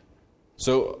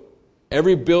 So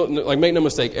make no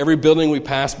mistake, every building we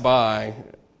pass by,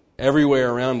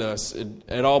 everywhere around us,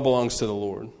 it all belongs to the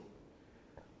Lord.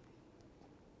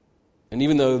 And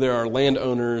even though there are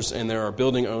landowners and there are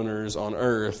building owners on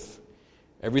earth,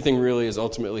 everything really is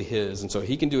ultimately His, and so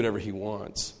He can do whatever He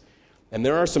wants. And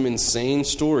there are some insane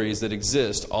stories that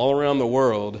exist all around the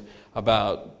world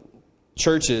about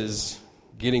churches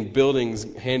getting buildings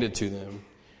handed to them.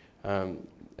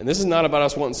 And this is not about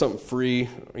us wanting something free,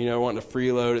 wanting a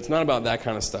freeload. It's not about that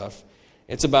kind of stuff.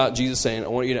 It's about Jesus saying, I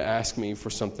want you to ask me for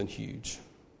something huge.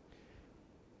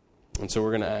 And so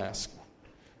we're going to ask.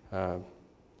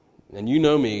 And you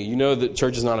know me. You know that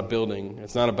church is not a building.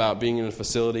 It's not about being in a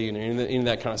facility and any of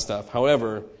that kind of stuff.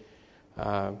 However,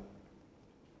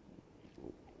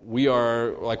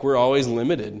 we're always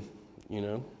limited,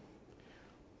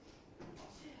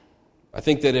 I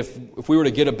think that if we were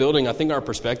to get a building, I think our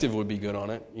perspective would be good on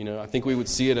it. I think we would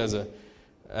see it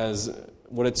as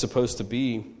what it's supposed to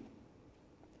be.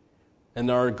 And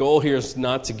our goal here is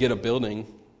not to get a building.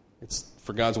 It's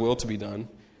for God's will to be done,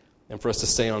 and for us to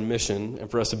stay on mission, and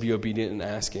for us to be obedient in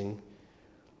asking.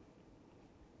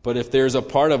 But if there's a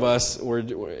part of us where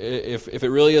if it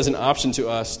really is an option to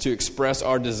us to express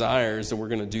our desires, then we're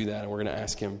going to do that, and we're going to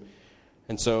ask Him.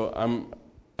 And so I'm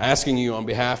asking you on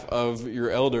behalf of your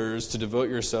elders to devote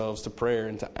yourselves to prayer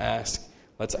and to ask.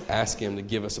 Let's ask Him to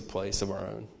give us a place of our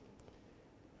own.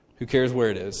 Who cares where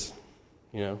it is?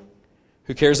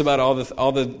 Who cares about all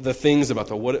the things about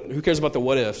the what? Who cares about the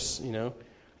what ifs?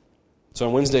 So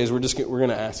on Wednesdays we're going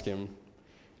to ask Him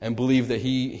and believe that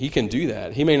He can do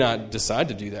that. He may not decide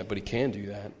to do that, but He can do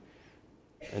that.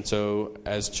 And so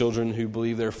as children who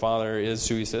believe their Father is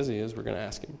who He says He is, we're going to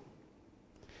ask Him.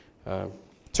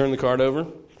 Turn the card over.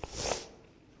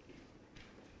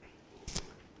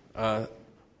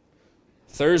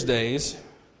 Thursdays.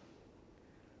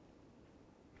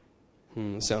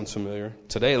 Sounds familiar.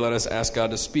 Today, let us ask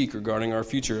God to speak regarding our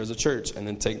future as a church, and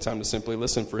then take time to simply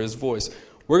listen for His voice.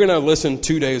 We're going to listen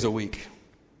 2 days a week.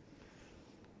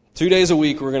 2 days a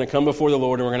week, we're going to come before the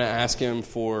Lord, and we're going to ask Him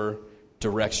for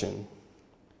direction.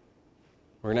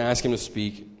 We're going to ask Him to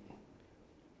speak.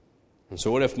 And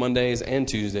so what if Mondays and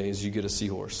Tuesdays you get a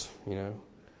seahorse,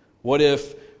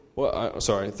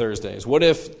 Thursdays. What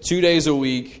if 2 days a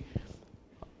week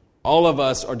all of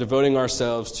us are devoting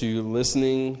ourselves to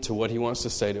listening to what He wants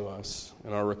to say to us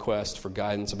and our request for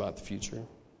guidance about the future?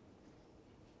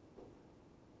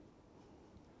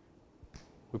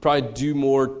 We probably do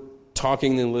more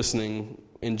talking than listening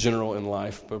in general in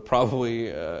life, but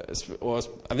probably, I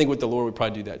think with the Lord we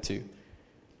probably do that too.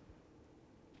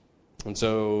 And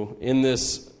so in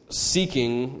this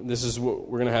seeking, this is what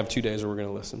we're going to have 2 days where we're going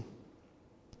to listen.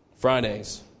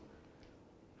 Fridays.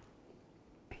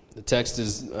 The text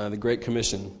is the Great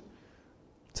Commission.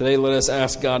 Today, let us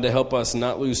ask God to help us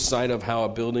not lose sight of how a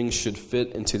building should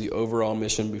fit into the overall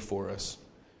mission before us,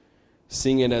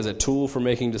 seeing it as a tool for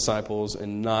making disciples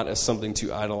and not as something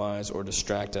to idolize or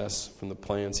distract us from the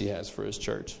plans He has for His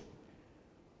church.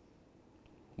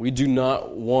 We do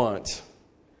not want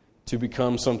to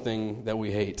become something that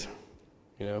we hate.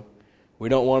 We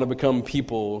don't want to become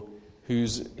people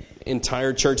whose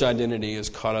entire church identity is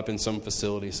caught up in some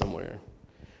facility somewhere.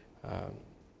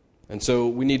 And so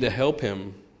we need to help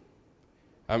Him.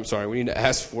 We need to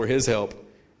ask for His help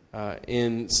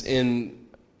in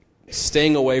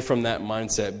staying away from that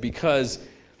mindset, because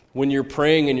when you're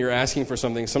praying and you're asking for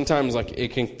something, sometimes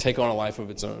it can take on a life of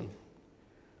its own.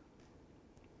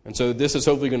 And so this is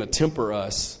hopefully going to temper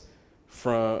us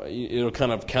from, it'll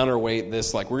kind of counterweight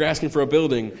this, we're asking for a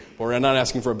building, but we're not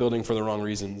asking for a building for the wrong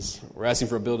reasons. We're asking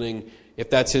for a building, if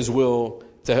that's His will,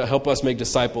 to help us make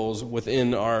disciples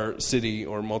within our city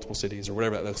or multiple cities or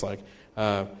whatever that looks like.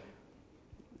 But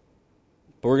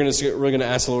we're going to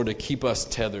ask the Lord to keep us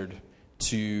tethered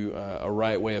to a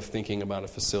right way of thinking about a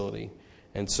facility.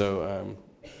 And so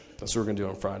that's what we're going to do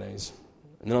on Fridays.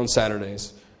 And then on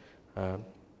Saturdays,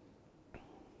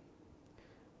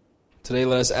 today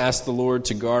let us ask the Lord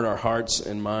to guard our hearts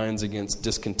and minds against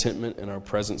discontentment in our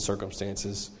present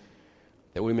circumstances,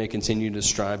 that we may continue to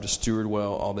strive to steward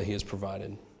well all that He has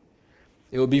provided.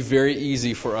 It would be very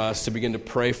easy for us to begin to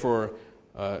pray for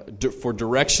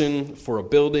direction, for a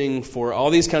building, for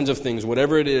all these kinds of things,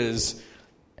 whatever it is,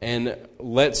 and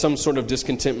let some sort of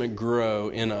discontentment grow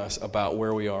in us about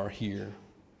where we are here.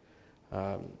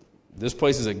 This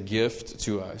place is a gift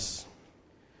to us.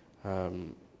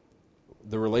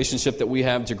 The relationship that we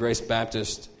have to Grace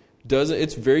Baptist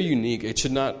it's very unique. It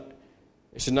should not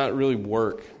really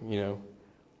work,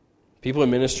 People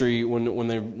in ministry,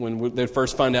 when they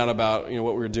first find out about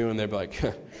what we were doing, they'd be like,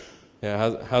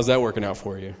 "Yeah, how's that working out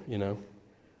for you?"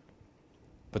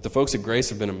 But the folks at Grace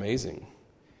have been amazing.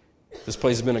 This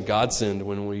place has been a godsend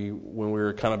when we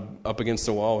were kind of up against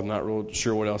the wall and not real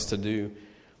sure what else to do.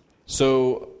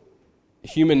 So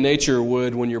human nature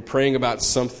would, when you're praying about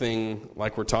something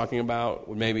like we're talking about,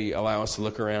 would maybe allow us to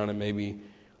look around and maybe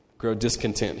grow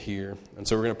discontent here. And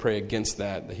so we're going to pray against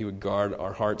that He would guard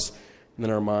our hearts and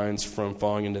then our minds from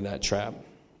falling into that trap.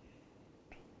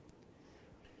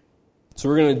 So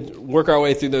we're going to work our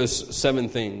way through those 7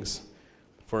 things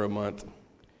for a month.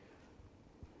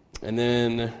 And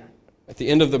then at the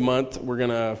end of the month, we're going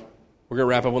to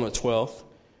wrap up on the 12th.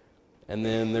 And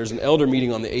then there's an elder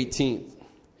meeting on the 18th.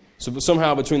 So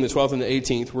somehow between the 12th and the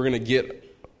 18th, we're going to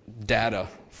get data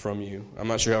from you. I'm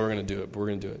not sure how we're going to do it, but we're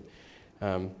going to do it.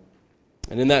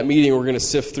 And in that meeting, we're going to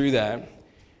sift through that.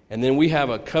 And then we have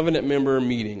a covenant member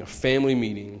meeting, a family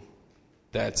meeting,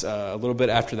 that's a little bit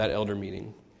after that elder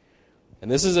meeting. And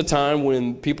this is a time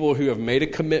when people who have made a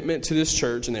commitment to this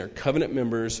church and they're covenant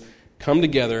members come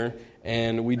together,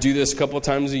 and we do this a couple of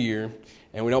times a year.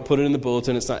 And we don't put it in the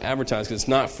bulletin. It's not advertised because it's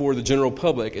not for the general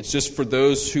public. It's just for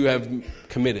those who have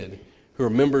committed, who are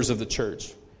members of the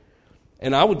church.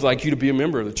 And I would like you to be a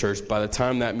member of the church by the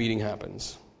time that meeting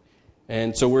happens.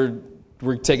 And so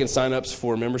we're taking sign-ups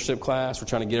for a membership class. We're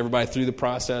trying to get everybody through the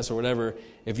process or whatever.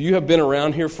 If you have been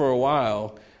around here for a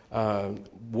while,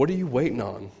 what are you waiting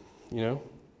on? You know,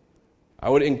 I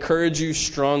would encourage you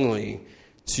strongly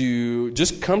to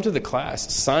just come to the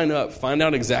class, sign up, find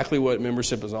out exactly what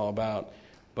membership is all about.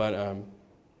 But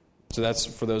so that's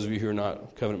for those of you who are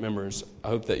not covenant members. I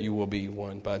hope that you will be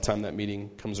one by the time that meeting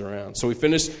comes around. So we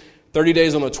finished 30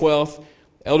 days on the 12th.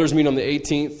 Elders meet on the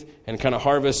 18th and kind of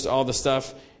harvest all the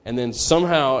stuff. And then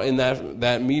somehow in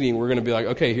that meeting, we're going to be like,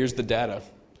 okay, here's the data.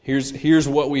 Here's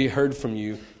what we heard from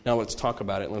you. Now let's talk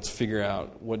about it. And let's figure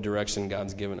out what direction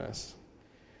God's given us.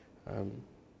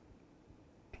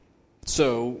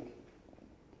 So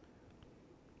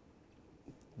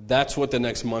that's what the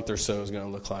next month or so is going to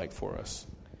look like for us.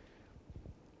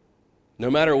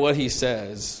 No matter what He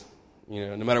says,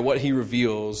 no matter what He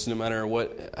reveals, no matter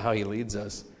how He leads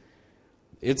us,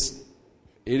 it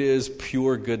is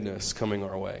pure goodness coming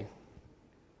our way.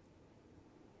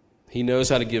 He knows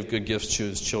how to give good gifts to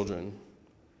His children.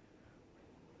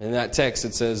 In that text,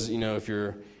 it says,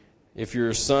 if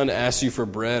your son asks you for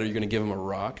bread, are you going to give him a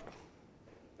rock?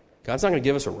 God's not going to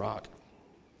give us a rock.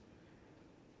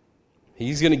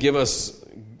 He's going to give us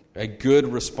a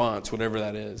good response, whatever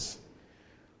that is.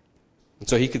 And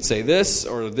so He could say this,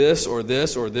 or this, or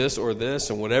this, or this, or this,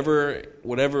 and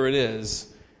whatever it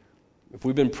is, if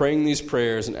we've been praying these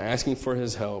prayers and asking for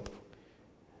His help,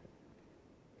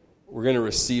 we're going to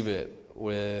receive it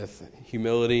with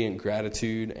humility and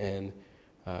gratitude, and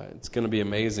it's going to be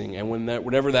amazing. And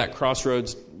whenever that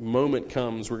crossroads moment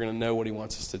comes, we're going to know what He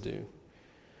wants us to do.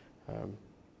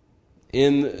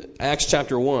 In Acts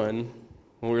chapter 1,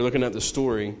 when we were looking at the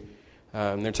story,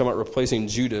 and they're talking about replacing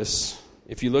Judas.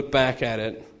 If you look back at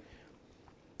it,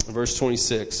 verse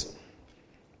 26,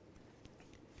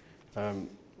 it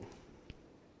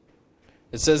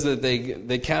says that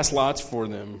they cast lots for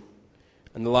them,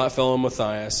 and the lot fell on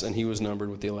Matthias, and he was numbered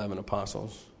with the 11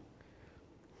 apostles.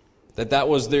 That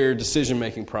was their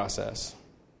decision-making process.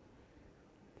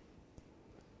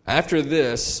 After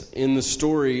this, in the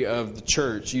story of the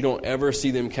church, you don't ever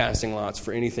see them casting lots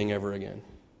for anything ever again.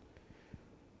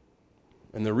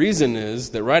 And the reason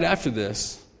is that right after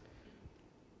this,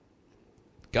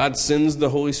 God sends the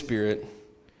Holy Spirit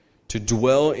to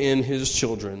dwell in His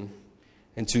children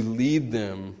and to lead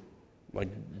them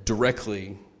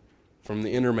directly from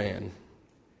the inner man.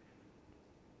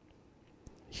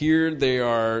 Here they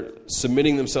are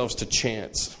submitting themselves to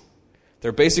chance.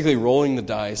 They're basically rolling the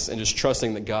dice and just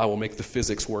trusting that God will make the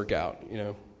physics work out,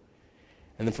 And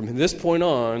then from this point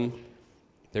on,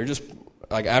 they're just,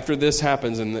 after this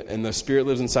happens and the Spirit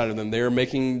lives inside of them, they're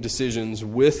making decisions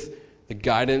with the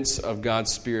guidance of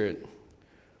God's Spirit.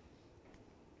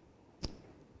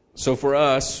 So for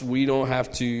us, we don't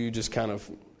have to just kind of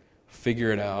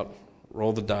figure it out,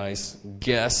 roll the dice,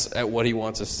 guess at what He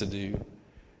wants us to do.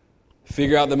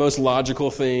 Figure out the most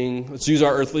logical thing. Let's use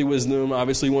our earthly wisdom.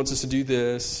 Obviously, He wants us to do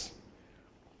this.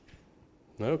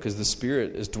 No, because the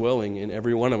Spirit is dwelling in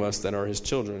every one of us that are His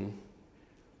children.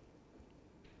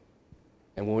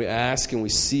 And when we ask and we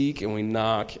seek and we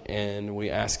knock and we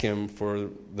ask Him for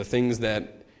the things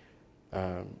that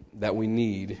we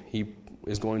need, He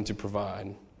is going to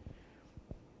provide.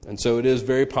 And so it is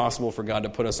very possible for God to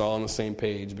put us all on the same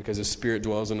page because His Spirit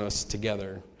dwells in us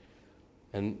together.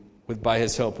 And by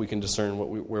His help, we can discern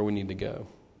where we need to go.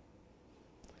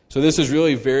 So this is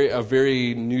really a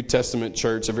very New Testament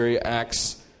church, a very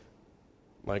Acts,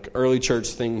 early church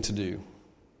thing to do.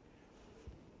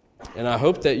 And I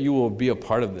hope that you will be a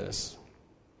part of this.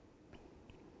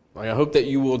 Like, I hope that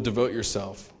you will devote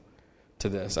yourself to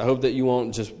this. I hope that you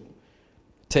won't just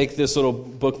take this little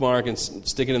bookmark and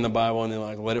stick it in the Bible and then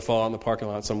like let it fall out in the parking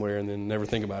lot somewhere and then never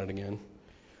think about it again.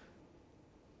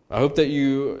 I hope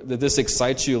that this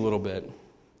excites you a little bit.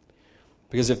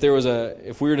 Because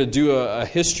if we were to do a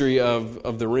history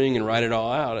of the ring and write it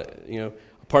all out, a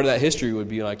part of that history would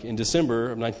be like in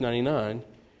December of 1999,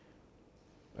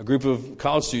 a group of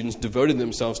college students devoted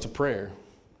themselves to prayer.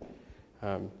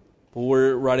 Well,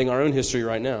 we're writing our own history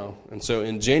right now. And so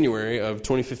in January of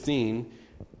 2015,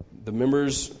 the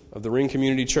members of the Ring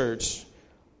Community Church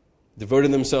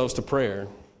devoted themselves to prayer.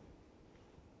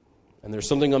 And there's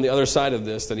something on the other side of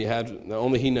this that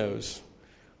only he knows.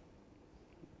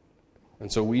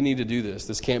 And so we need to do this.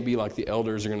 This can't be like the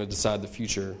elders are going to decide the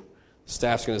future.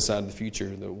 Staff's going to decide the future.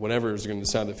 Whatever is going to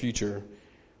decide the future.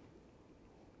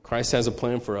 Christ has a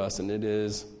plan for us, and it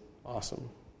is awesome.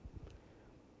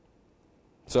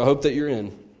 So I hope that you're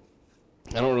in.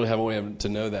 I don't really have a way to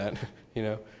know that.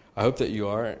 I hope that you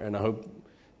are, and I hope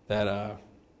that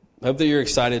you're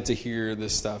excited to hear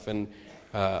this stuff. And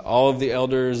all of the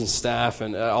elders and staff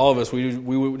and all of us, we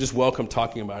would just welcome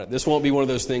talking about it. This won't be one of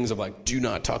those things of like, do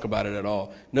not talk about it at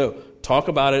all. No, talk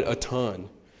about it a ton.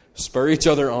 Spur each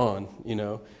other on,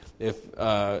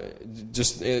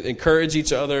 just encourage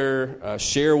each other,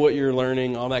 share what you're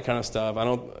learning, all that kind of stuff.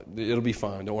 It'll be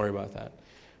fine. Don't worry about that.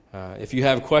 If you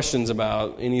have questions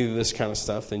about any of this kind of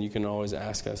stuff, then you can always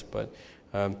ask us. But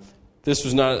this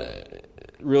was not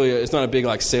really, it's not a big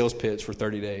like sales pitch for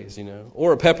 30 days,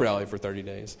 or a pep rally for 30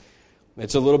 days.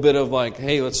 It's a little bit of like,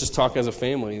 hey, let's just talk as a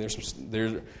family.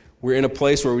 We're in a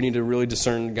place where we need to really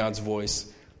discern God's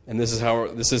voice, and this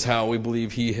is how we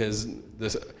believe He has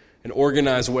an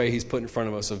organized way He's put in front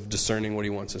of us of discerning what He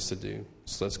wants us to do.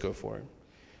 So let's go for it.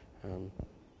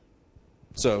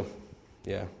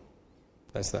 Yeah,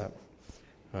 that's that.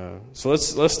 So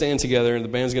let's stand together, and the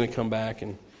band's going to come back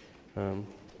and.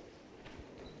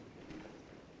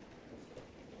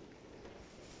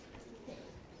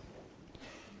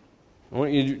 I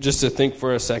want you just to think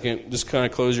for a second, just kind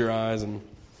of close your eyes and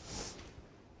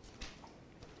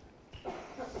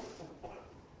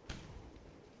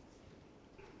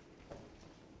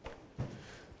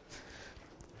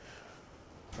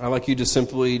I'd like you to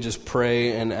simply just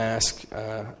pray and ask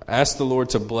the Lord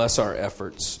to bless our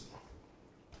efforts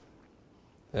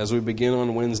as we begin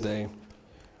on Wednesday.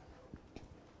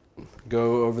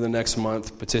 Go over the next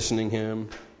month petitioning Him.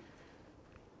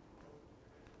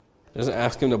 Just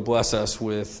ask Him to bless us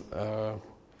with a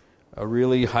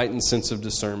really heightened sense of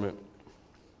discernment,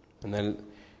 and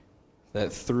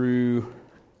that through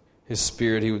His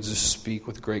Spirit He would just speak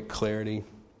with great clarity,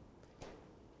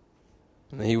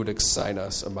 and that He would excite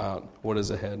us about what is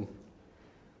ahead.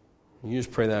 You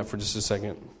just pray that for just a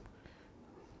second,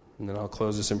 and then I'll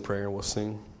close this in prayer and we'll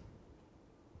sing.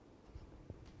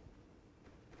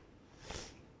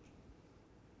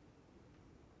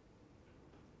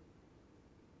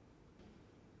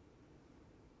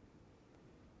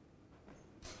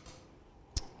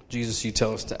 Jesus, You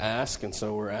tell us to ask, and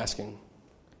so we're asking.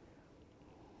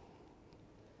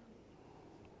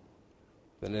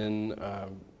 That in the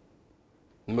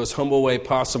most humble way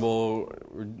possible,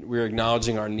 we're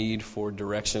acknowledging our need for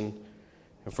direction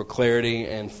and for clarity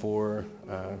and for,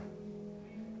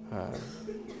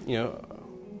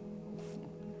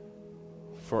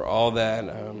 for all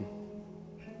that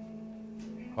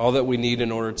we need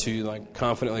in order to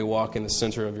confidently walk in the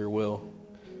center of Your will.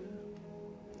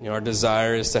 Our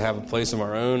desire is to have a place of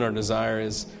our own. Our desire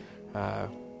is to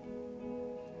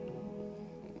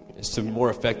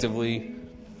more effectively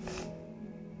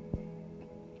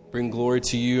bring glory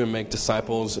to You and make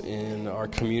disciples in our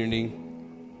community.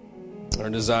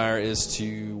 Our desire is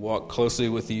to walk closely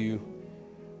with You,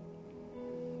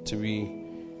 to be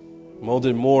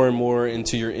molded more and more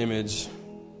into Your image.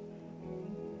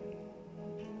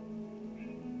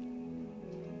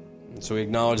 And so we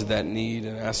acknowledge that need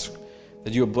and ask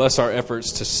that You would bless our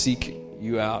efforts to seek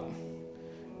You out.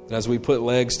 That as we put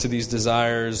legs to these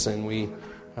desires, and we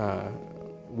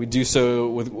do so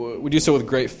with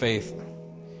great faith,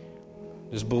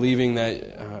 just believing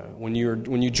that when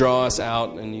you draw us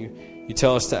out and you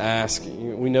tell us to ask,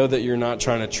 we know that You're not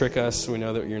trying to trick us. We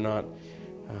know that You're not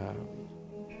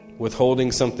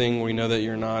withholding something. We know that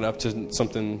You're not up to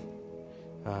something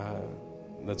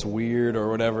that's weird or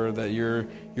whatever. That You're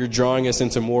drawing us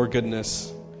into more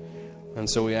goodness. And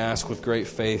so we ask with great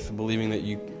faith, believing that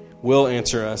You will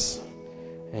answer us,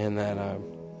 and that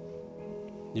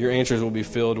Your answers will be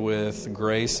filled with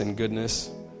grace and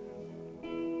goodness.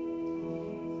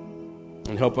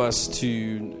 And help us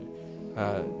to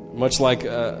much like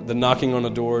the knocking on the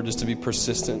door, just to be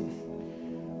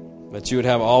persistent. That you would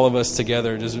have all of us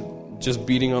together, just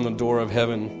beating on the door of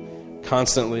heaven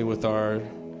constantly with our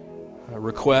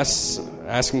requests,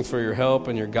 asking for your help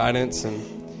and your guidance, and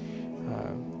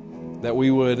that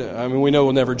we would, we know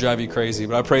we'll never drive you crazy,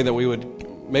 but I pray that we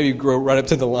would maybe grow right up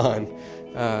to the line,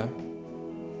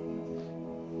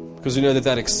 because we know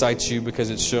that excites you, because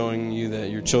it's showing you that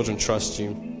your children trust you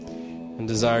and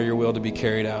desire your will to be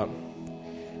carried out.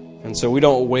 And so we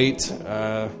don't wait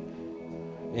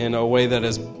in a way that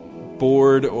is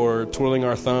bored or twirling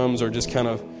our thumbs or just kind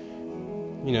of,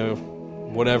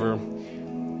 whatever.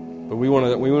 But we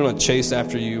want to chase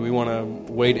after you. We want to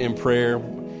wait in prayer,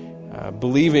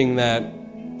 believing that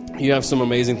you have some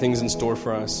amazing things in store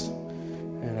for us.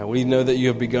 And we know that you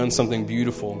have begun something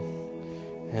beautiful,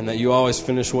 and that you always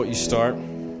finish what you start.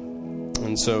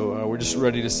 And so we're just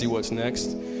ready to see what's next,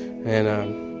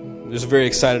 and just very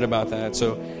excited about that.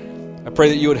 So I pray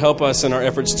that you would help us in our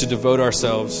efforts to devote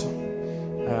ourselves.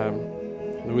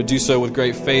 We would do so with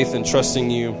great faith and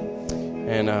trusting you,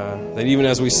 and that even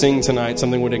as we sing tonight,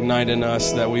 something would ignite in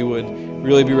us, that we would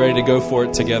really be ready to go for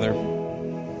it together.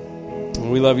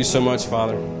 And we love you so much,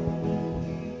 Father.